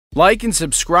Like and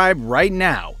subscribe right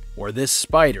now, or this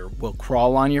spider will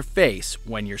crawl on your face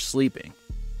when you're sleeping.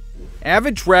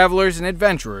 Avid travelers and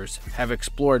adventurers have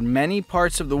explored many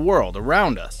parts of the world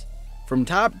around us, from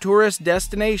top tourist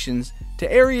destinations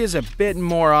to areas a bit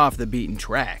more off the beaten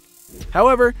track.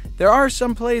 However, there are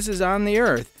some places on the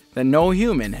Earth that no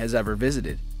human has ever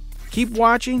visited. Keep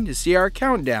watching to see our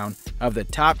countdown of the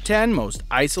top 10 most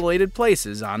isolated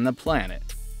places on the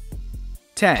planet.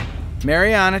 10.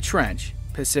 Mariana Trench,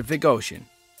 Pacific Ocean.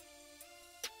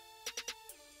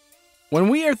 When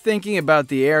we are thinking about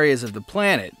the areas of the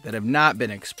planet that have not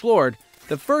been explored,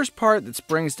 the first part that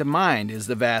springs to mind is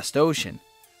the vast ocean.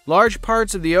 Large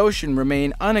parts of the ocean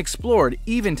remain unexplored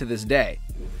even to this day.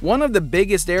 One of the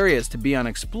biggest areas to be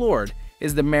unexplored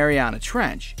is the Mariana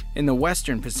Trench in the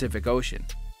western Pacific Ocean.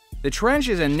 The trench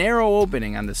is a narrow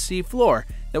opening on the sea floor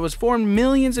that was formed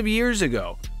millions of years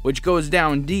ago, which goes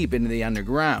down deep into the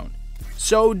underground.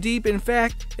 So deep, in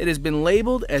fact, it has been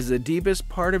labeled as the deepest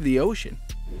part of the ocean.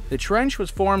 The trench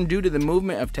was formed due to the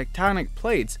movement of tectonic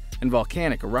plates and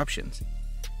volcanic eruptions.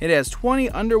 It has 20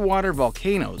 underwater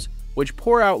volcanoes, which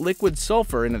pour out liquid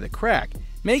sulfur into the crack,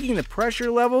 making the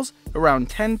pressure levels around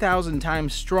 10,000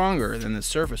 times stronger than the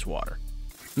surface water.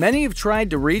 Many have tried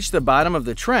to reach the bottom of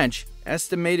the trench,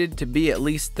 estimated to be at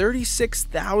least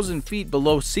 36,000 feet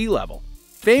below sea level.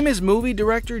 Famous movie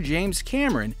director James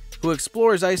Cameron, who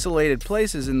explores isolated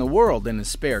places in the world in his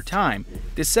spare time,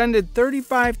 descended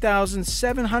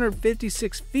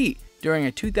 35,756 feet during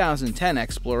a 2010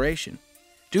 exploration.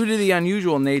 Due to the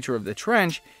unusual nature of the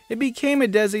trench, it became a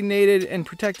designated and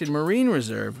protected marine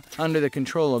reserve under the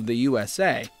control of the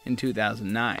USA in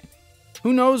 2009.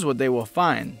 Who knows what they will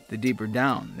find the deeper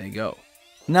down they go.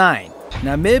 9.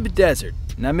 Namib Desert,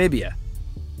 Namibia.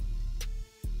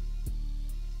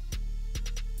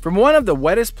 From one of the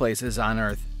wettest places on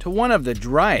Earth to one of the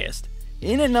driest,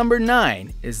 in at number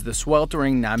 9 is the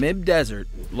sweltering Namib Desert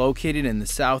located in the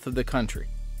south of the country.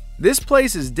 This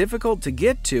place is difficult to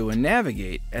get to and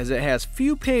navigate as it has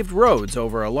few paved roads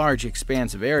over a large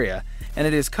expansive area, and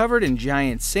it is covered in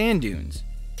giant sand dunes.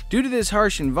 Due to this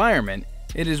harsh environment,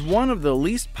 it is one of the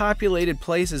least populated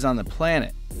places on the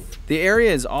planet. The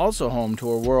area is also home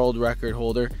to a world record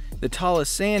holder, the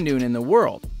tallest sand dune in the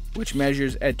world, which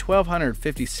measures at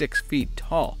 1,256 feet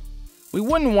tall. We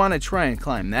wouldn't want to try and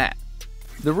climb that.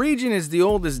 The region is the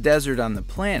oldest desert on the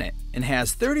planet and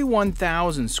has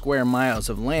 31,000 square miles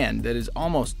of land that is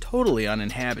almost totally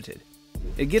uninhabited.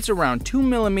 It gets around 2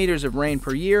 millimeters of rain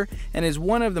per year and is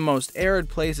one of the most arid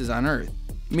places on Earth,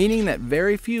 meaning that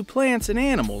very few plants and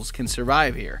animals can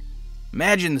survive here.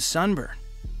 Imagine the sunburn.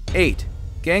 8.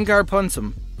 Gangar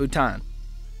Punsum, Bhutan.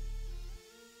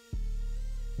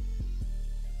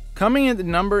 Coming at the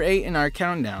number 8 in our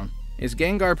countdown is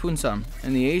Gangar Punsum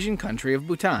in the Asian country of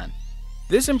Bhutan.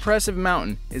 This impressive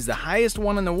mountain is the highest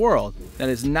one in the world that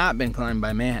has not been climbed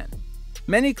by man.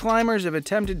 Many climbers have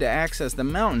attempted to access the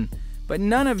mountain, but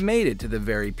none have made it to the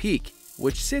very peak,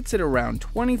 which sits at around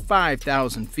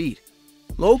 25,000 feet.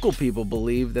 Local people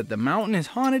believe that the mountain is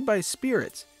haunted by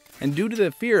spirits, and due to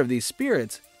the fear of these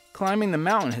spirits, climbing the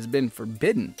mountain has been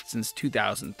forbidden since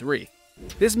 2003.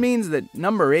 This means that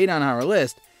number 8 on our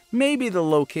list may be the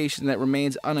location that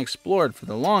remains unexplored for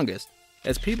the longest,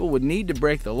 as people would need to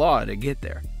break the law to get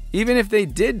there. Even if they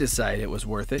did decide it was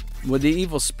worth it, would the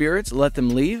evil spirits let them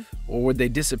leave, or would they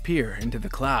disappear into the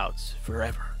clouds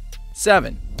forever?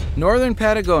 7. Northern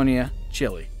Patagonia,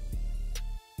 Chile.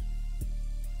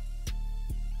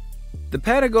 The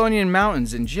Patagonian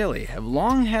Mountains in Chile have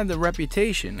long had the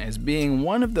reputation as being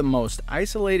one of the most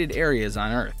isolated areas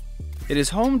on Earth. It is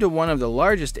home to one of the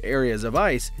largest areas of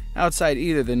ice outside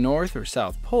either the North or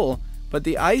South Pole, but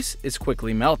the ice is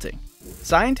quickly melting.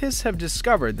 Scientists have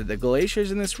discovered that the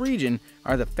glaciers in this region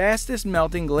are the fastest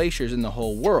melting glaciers in the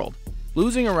whole world,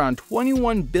 losing around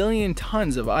 21 billion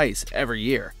tons of ice every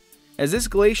year. As this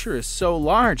glacier is so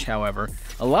large, however,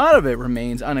 a lot of it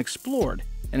remains unexplored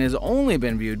and has only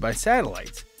been viewed by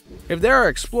satellites. If there are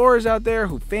explorers out there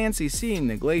who fancy seeing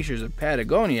the glaciers of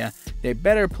Patagonia, they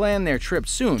better plan their trip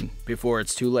soon before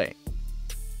it's too late.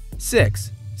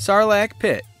 6. Sarlacc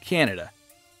Pit, Canada.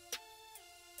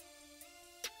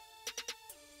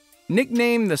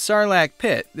 Nicknamed the Sarlacc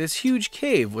Pit, this huge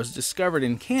cave was discovered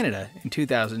in Canada in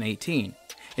 2018.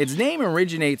 Its name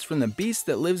originates from the beast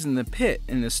that lives in the pit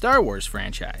in the Star Wars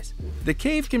franchise. The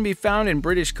cave can be found in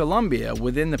British Columbia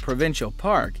within the provincial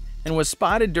park and was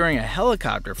spotted during a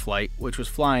helicopter flight which was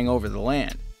flying over the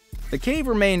land. The cave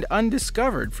remained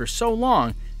undiscovered for so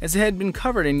long as it had been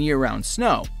covered in year-round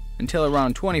snow, until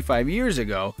around 25 years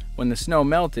ago when the snow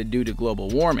melted due to global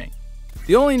warming.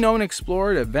 The only known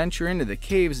explorer to venture into the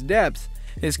cave's depths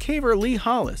is caver Lee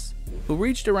Hollis, who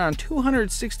reached around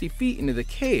 260 feet into the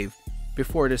cave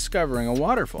before discovering a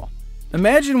waterfall.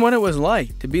 Imagine what it was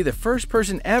like to be the first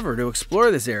person ever to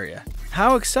explore this area.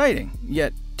 How exciting,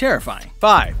 yet terrifying.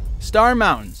 5. Star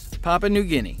Mountains, Papua New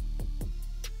Guinea.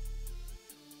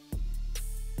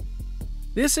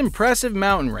 This impressive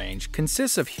mountain range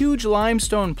consists of huge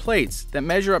limestone plates that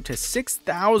measure up to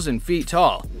 6,000 feet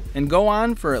tall and go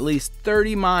on for at least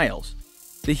 30 miles.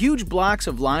 The huge blocks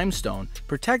of limestone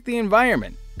protect the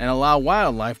environment and allow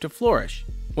wildlife to flourish.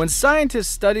 When scientists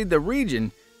studied the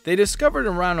region, they discovered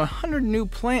around 100 new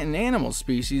plant and animal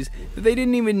species that they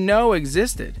didn't even know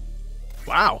existed.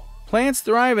 Wow! Plants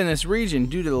thrive in this region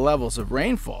due to the levels of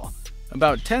rainfall,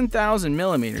 about 10,000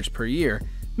 millimeters per year,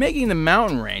 making the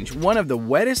mountain range one of the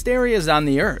wettest areas on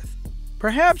the earth.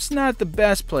 Perhaps not the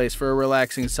best place for a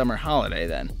relaxing summer holiday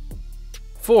then.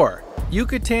 4.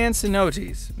 Yucatan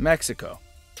cenotes, Mexico.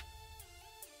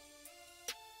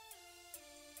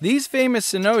 These famous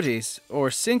cenotes, or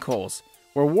sinkholes,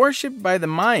 were worshipped by the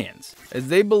Mayans as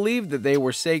they believed that they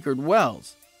were sacred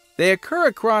wells. They occur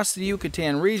across the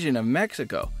Yucatan region of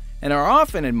Mexico and are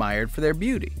often admired for their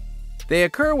beauty. They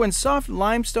occur when soft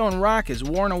limestone rock is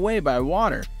worn away by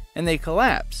water and they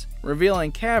collapse,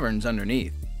 revealing caverns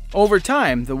underneath. Over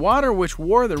time, the water which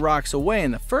wore the rocks away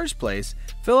in the first place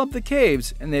fill up the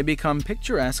caves and they become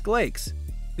picturesque lakes.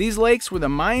 These lakes were the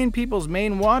Mayan people's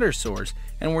main water source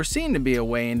and were seen to be a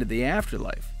way into the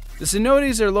afterlife. The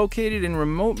cenotes are located in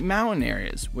remote mountain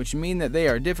areas, which mean that they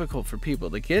are difficult for people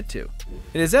to get to.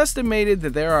 It is estimated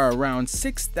that there are around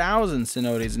 6,000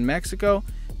 cenotes in Mexico,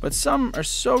 but some are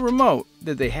so remote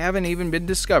that they haven't even been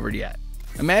discovered yet.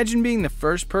 Imagine being the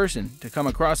first person to come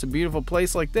across a beautiful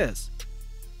place like this.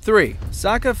 3.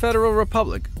 Sakha Federal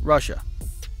Republic, Russia.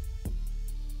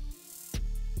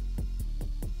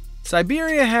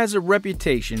 Siberia has a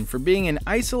reputation for being an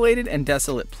isolated and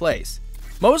desolate place.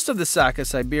 Most of the Sakha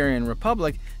Siberian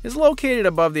Republic is located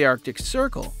above the Arctic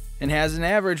Circle and has an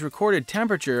average recorded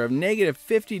temperature of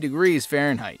 -50 degrees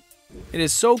Fahrenheit. It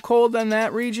is so cold in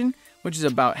that region, which is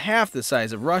about half the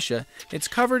size of Russia, it's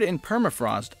covered in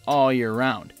permafrost all year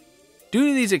round. Due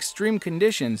to these extreme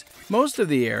conditions, most of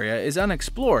the area is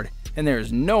unexplored and there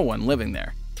is no one living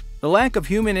there. The lack of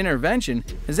human intervention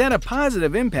has had a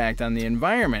positive impact on the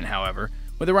environment, however,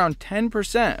 with around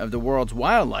 10% of the world's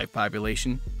wildlife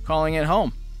population calling it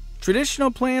home.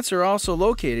 Traditional plants are also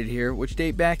located here which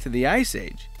date back to the Ice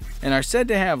Age and are said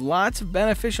to have lots of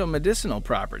beneficial medicinal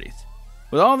properties.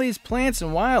 With all these plants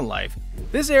and wildlife,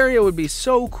 this area would be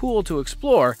so cool to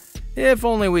explore if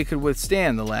only we could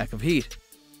withstand the lack of heat.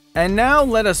 And now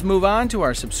let us move on to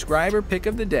our subscriber pick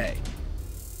of the day.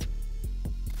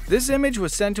 This image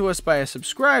was sent to us by a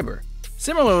subscriber.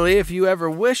 Similarly, if you ever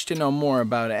wish to know more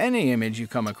about any image you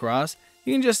come across,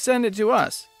 you can just send it to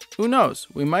us. Who knows,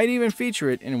 we might even feature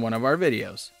it in one of our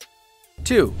videos.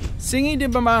 2. Tsingy de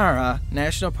Bamaraha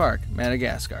National Park,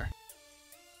 Madagascar.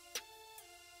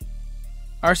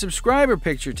 Our subscriber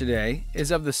picture today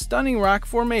is of the stunning rock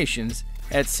formations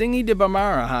at Tsingy de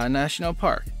Bamaraha National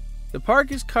Park. The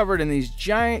park is covered in these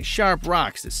giant sharp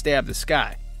rocks that stab the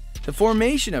sky. The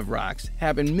formation of rocks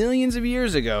happened millions of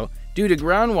years ago due to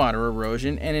groundwater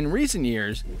erosion, and in recent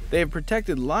years, they have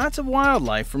protected lots of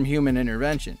wildlife from human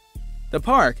intervention. The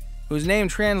park, whose name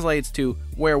translates to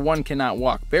 "where one cannot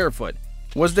walk barefoot,"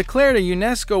 was declared a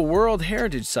UNESCO World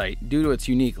Heritage Site due to its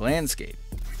unique landscape.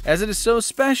 As it is so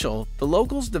special, the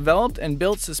locals developed and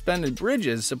built suspended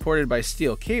bridges supported by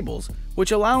steel cables,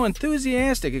 which allow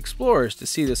enthusiastic explorers to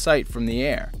see the site from the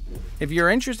air. If you're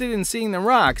interested in seeing the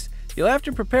rocks, you'll have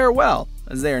to prepare well,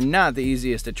 as they are not the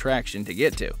easiest attraction to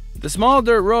get to. The small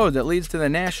dirt road that leads to the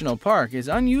national park is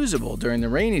unusable during the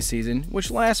rainy season, which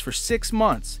lasts for 6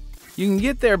 months. You can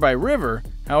get there by river,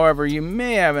 however you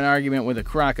may have an argument with a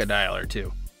crocodile or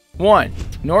two. 1.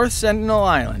 North Sentinel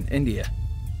Island, India.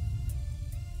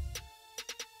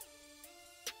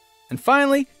 And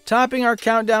finally, topping our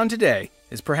countdown today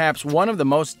is perhaps one of the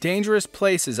most dangerous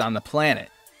places on the planet.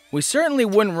 We certainly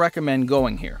wouldn't recommend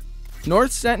going here.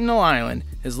 North Sentinel Island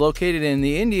is located in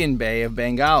the Indian Bay of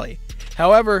Bengali.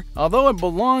 However, although it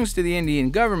belongs to the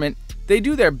Indian government, they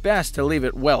do their best to leave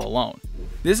it well alone.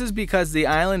 This is because the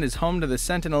island is home to the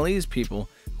Sentinelese people,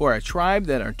 who are a tribe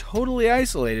that are totally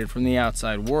isolated from the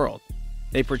outside world.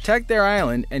 They protect their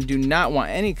island and do not want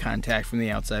any contact from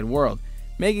the outside world,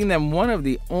 making them one of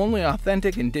the only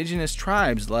authentic indigenous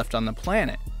tribes left on the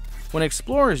planet. When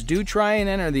explorers do try and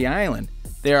enter the island,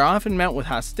 they are often met with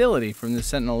hostility from the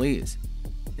Sentinelese.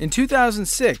 In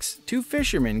 2006, 2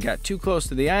 fishermen got too close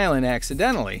to the island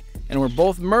accidentally and were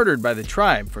both murdered by the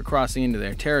tribe for crossing into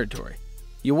their territory.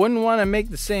 You wouldn't want to make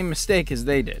the same mistake as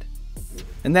they did.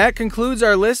 And that concludes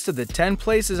our list of the 10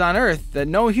 places on Earth that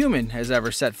no human has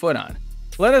ever set foot on.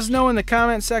 Let us know in the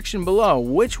comment section below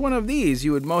which one of these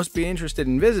you would most be interested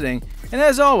in visiting, and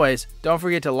as always, don't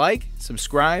forget to like,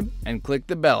 subscribe, and click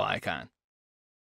the bell icon.